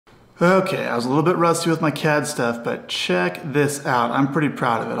Okay, I was a little bit rusty with my CAD stuff, but check this out. I'm pretty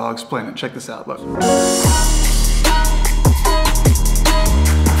proud of it. I'll explain it. Check this out, look.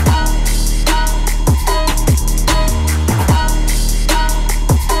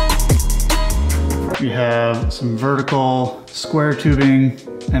 We have some vertical square tubing,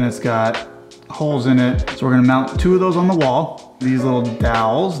 and it's got holes in it. So we're gonna mount 2 of those on the wall. These little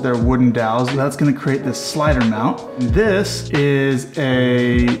dowels, they're wooden dowels. That's gonna create this slider mount. This is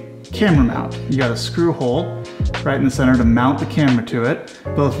a camera mount. You got a screw hole right in the center to mount the camera to it.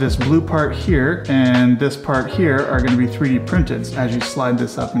 Both this blue part here and this part here are gonna be 3D printed. As you slide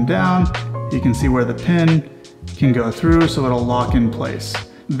this up and down, you can see where the pin can go through, so it'll lock in place.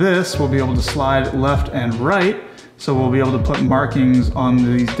 This will be able to slide left and right, so we'll be able to put markings on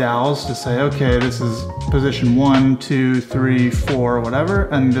these dowels to say, okay, this is position 1, 2, 3, 4, whatever,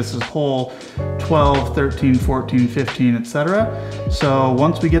 and this is hole 12, 13, 14, 15, etc. So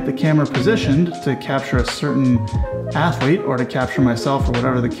once we get the camera positioned to capture a certain athlete or to capture myself or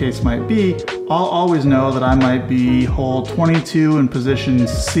whatever the case might be, I'll always know that I might be hole 22 in position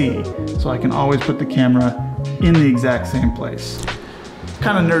C. So I can always put the camera in the exact same place.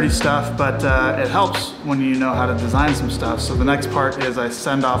 Kind of nerdy stuff, but it helps when you know how to design some stuff. So the next part is I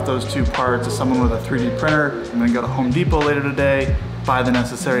send off those 2 parts to someone with a 3D printer. I'm gonna go to Home Depot later today, buy the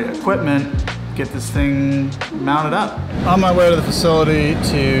necessary equipment, get this thing mounted up. On my way to the facility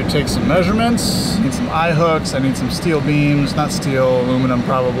to take some measurements. Need some eye hooks, I need some steel beams, not steel, aluminum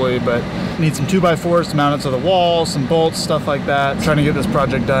probably, but need some 2x4s to mount it to the wall, some bolts, stuff like that. I'm trying to get this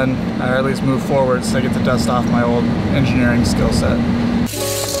project done, or at least move forward so I get to dust off my old engineering skill set.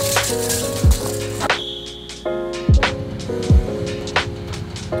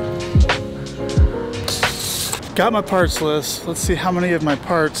 Got my parts list. Let's see how many of my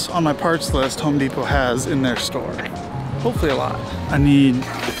parts on my parts list Home Depot has in their store. Hopefully a lot. I need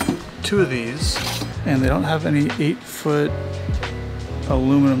 2 of these, and they don't have any 8-foot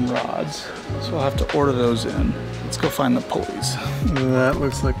aluminum rods, so I'll have to order those in. Let's go find the pulleys. That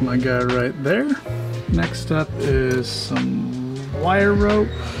looks like my guy right there. Next up is some wire rope.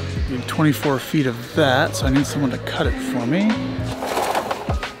 I need 24 feet of that, so I need someone to cut it for me.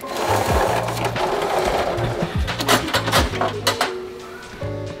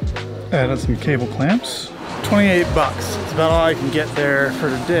 Added some cable clamps. 28 bucks. It's about all I can get there for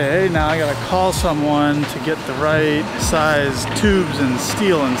today. Now I gotta call someone to get the right size tubes and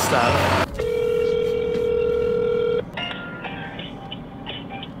steel and stuff.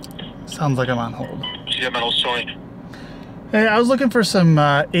 Sounds like I'm on hold. Hey, I was looking for some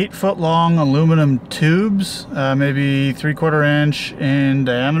 8-foot long aluminum tubes, maybe 3/4 inch in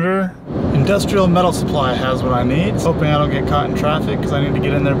diameter. Industrial Metal Supply has what I need. Hoping I don't get caught in traffic because I need to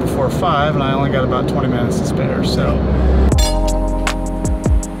get in there before 5 and I only got about 20 minutes to spare, so.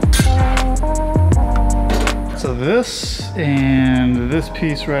 So this and this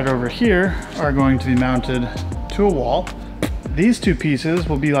piece right over here are going to be mounted to a wall. These 2 pieces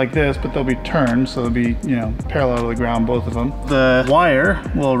will be like this, but they'll be turned, so they'll be, you know, parallel to the ground, both of them. The wire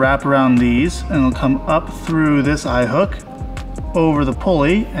will wrap around these and it'll come up through this eye hook, over the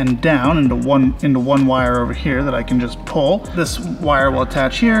pulley and down into one wire over here that I can just pull. This wire will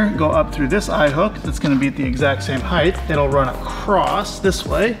attach here, go up through this eye hook that's gonna be at the exact same height. It'll run across this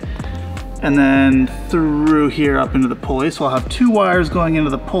way and then through here up into the pulley. So I'll have 2 wires going into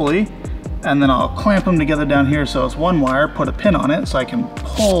the pulley, and then I'll clamp them together down here so it's 1 wire, put a pin on it so I can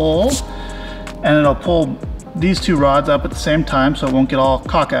pull, and it'll pull these 2 rods up at the same time so it won't get all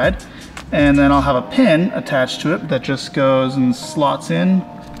cockeyed. And then I'll have a pin attached to it that just goes and slots in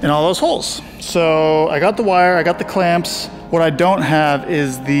all those holes. So I got the wire, I got the clamps. What I don't have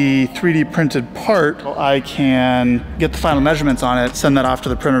is the 3D printed part. I can get the final measurements on it, send that off to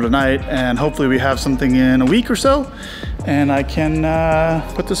the printer tonight, and hopefully we have something in a week or so, and I can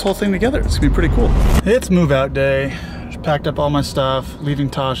put this whole thing together. It's gonna be pretty cool. It's move out day. Just packed up all my stuff, leaving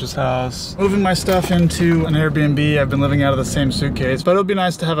Tosh's house, moving my stuff into an Airbnb. I've been living out of the same suitcase, but it'll be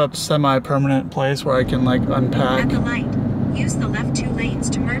nice to have a semi-permanent place where I can like unpack. At the light, use the left 2 lanes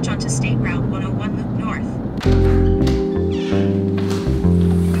to merge onto State Route 101 Loop North.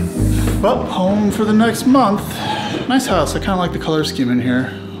 Well, home for the next month. Nice house. I kind of like the color scheme in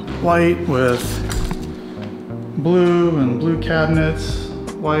here. White with blue and blue cabinets,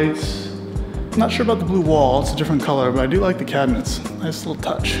 whites. I'm not sure about the blue wall. It's a different color, but I do like the cabinets. Nice little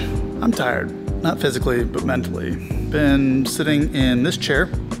touch. I'm tired. Not physically, but mentally. Been sitting in this chair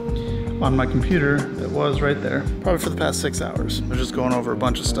on my computer that was right there, probably for the past 6 hours. We're just going over a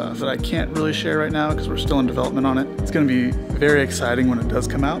bunch of stuff that I can't really share right now because we're still in development on it. It's gonna be very exciting when it does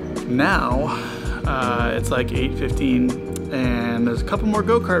come out. Now, it's like 8:15 and there's a couple more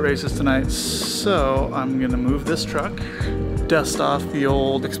go-kart races tonight, so I'm gonna move this truck, dust off the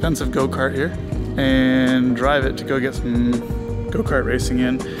old expensive go-kart here, and drive it to go get some go-kart racing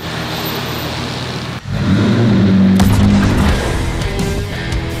in.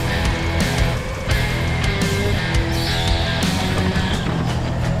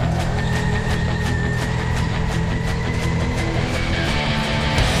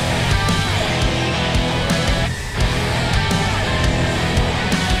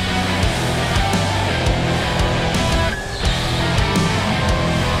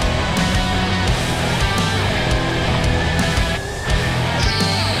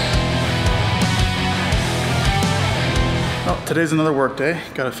 Today's another work day.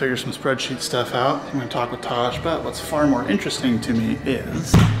 Gotta figure some spreadsheet stuff out. I'm gonna talk with Tosh, but what's far more interesting to me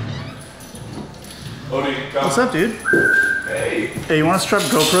is... What's up, dude? Hey. Hey, you wanna strap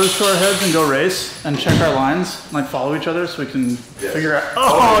GoPros to our heads and go race and check our lines, like follow each other so we can figure out...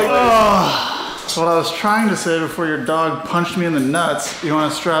 Oh! So what I was trying to say before your dog punched me in the nuts, you wanna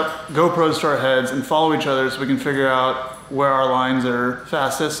strap GoPros to our heads and follow each other so we can figure out where our lines are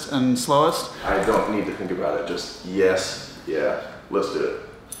fastest and slowest? I don't need to think about it, just yes. Yeah, let's do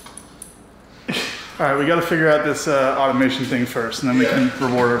it. All right, we got to figure out this automation thing first, and then we can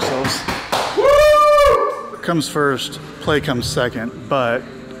reward ourselves. Woo! Comes first, play comes second, but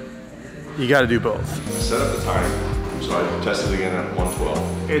you got to do both. Set up the time, so I tested again at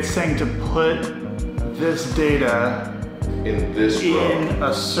 112. It's saying to put this data in this row.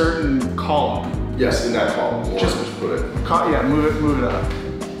 A certain column. Yes, in that column. Just put it. Yeah, move it up.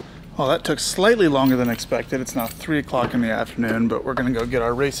 Well, that took slightly longer than expected. It's now 3 o'clock in the afternoon, but we're gonna go get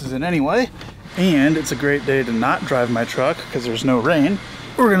our races in anyway. And it's a great day to not drive my truck because there's no rain.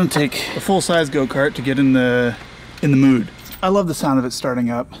 We're gonna take a full-size go-kart to get in the mood. I love the sound of it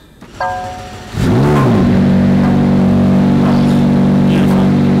starting up.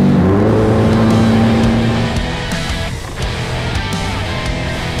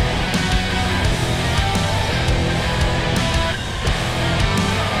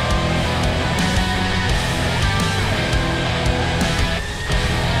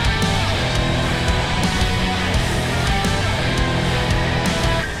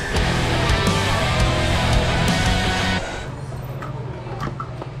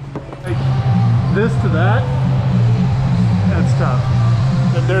 This to that, that's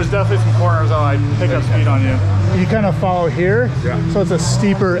tough. There's definitely some corners I'll like pick up speed on you. You kind of follow here, so it's a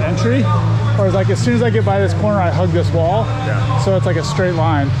steeper entry. Whereas like as soon as I get by this corner, I hug this wall. So it's like a straight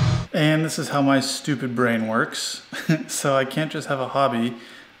line. And this is how my stupid brain works. So I can't just have a hobby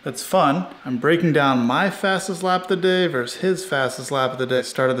that's fun. I'm breaking down my fastest lap of the day versus his fastest lap of the day.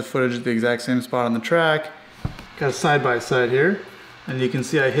 Started the footage at the exact same spot on the track. Got a side by side here. And you can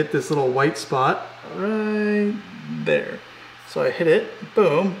see I hit this little white spot right there. So I hit it,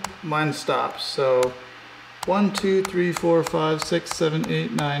 boom, mine stops. So 1, 2, 3, 4, 5, 6, 7,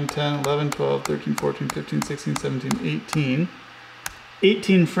 8, 9, 10, 11, 12, 13, 14, 15, 16, 17, 18.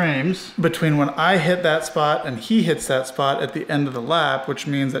 18 frames between when I hit that spot and he hits that spot at the end of the lap, which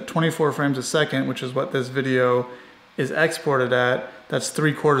means that 24 frames a second, which is what this video is exported at, that's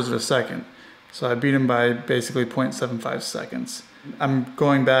 3/4 of a second. So I beat him by basically 0.75 seconds. I'm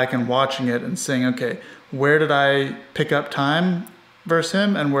going back and watching it and saying, okay, where did I pick up time versus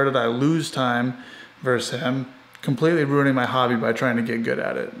him and where did I lose time versus him? Completely ruining my hobby by trying to get good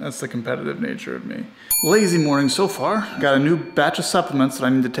at it. That's the competitive nature of me. Lazy morning so far. Got a new batch of supplements that I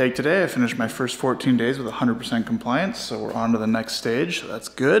need to take today. I finished my first 14 days with 100% compliance, so we're on to the next stage, so that's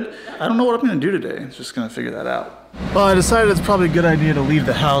good. I don't know what I'm gonna do today. I'm just gonna figure that out. Well, I decided it's probably a good idea to leave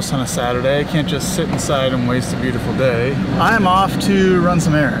the house on a Saturday. I can't just sit inside and waste a beautiful day. I'm off to run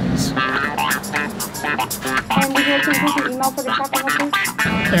some errands. And would you like to include the email for the shopping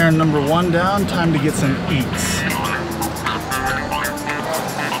list? Errand number 1 down, time to get some eats.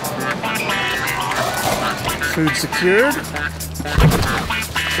 Food secured.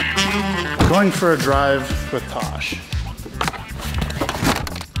 Going for a drive with Tosh.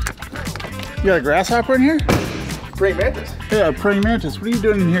 You got a grasshopper in here? Praying mantis. Yeah, a praying mantis. What are you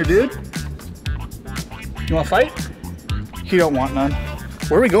doing in here, dude? You want to fight? He don't want none.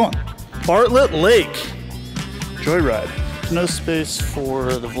 Where are we going? Bartlett Lake. Joyride. No space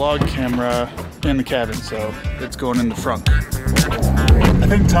for the vlog camera in the cabin, so it's going in the front. I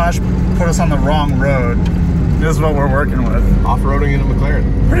think Tosh put us on the wrong road. This is what we're working with. Off-roading in a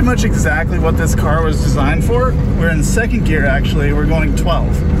Mclaren. Pretty much exactly what this car was designed for. We're in second gear, actually. We're going 12.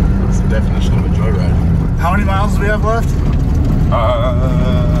 That's the definition of a joyride. How many miles do we have left?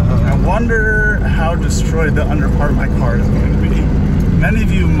 I wonder how destroyed the under part of my car is going to be. Many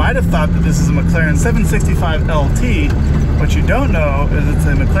of you might have thought that this is a McLaren 765 LT, What you don't know is it's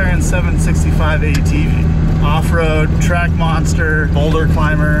a McLaren 765 ATV. Off-road, track monster, boulder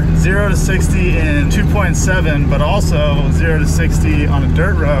climber, 0 to 60 in 2.7, but also 0 to 60 on a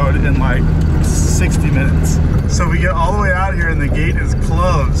dirt road in like 60 minutes. So we get all the way out here and the gate is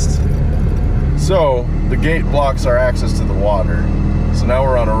closed. So the gate blocks our access to the water. So now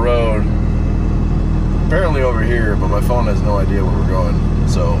we're on a road, apparently over here, but my phone has no idea where we're going.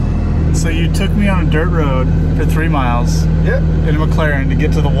 So you took me on a dirt road for 3 miles in a McLaren to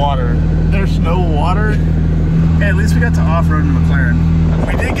get to the water. There's no water. Hey, at least we got to off-road in a McLaren.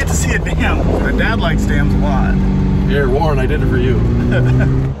 We did get to see a dam. My dad likes dams a lot. Here, Warren, I did it for you.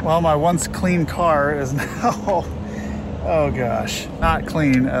 Well, my once clean car is now, oh gosh, not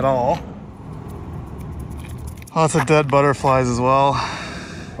clean at all. Lots of dead butterflies as well.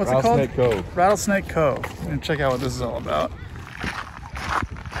 What's it called? Rattlesnake Cove. Rattlesnake Cove. I'm gonna check out what this is all about.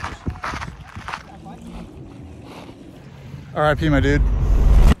 RIP, my dude.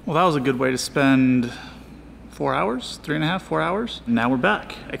 Well, that was a good way to spend 4 hours, 3.5, 4 hours. Now we're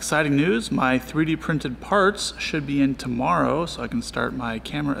back. Exciting news, my 3D printed parts should be in tomorrow, so I can start my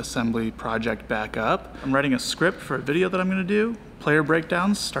camera assembly project back up. I'm writing a script for a video that I'm gonna do. Player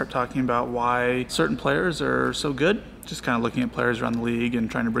breakdowns, start talking about why certain players are so good. Just kind of looking at players around the league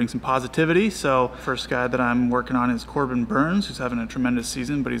and trying to bring some positivity. So first guy that I'm working on is Corbin Burns, who's having a tremendous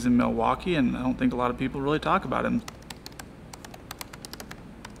season, but he's in Milwaukee, and I don't think a lot of people really talk about him.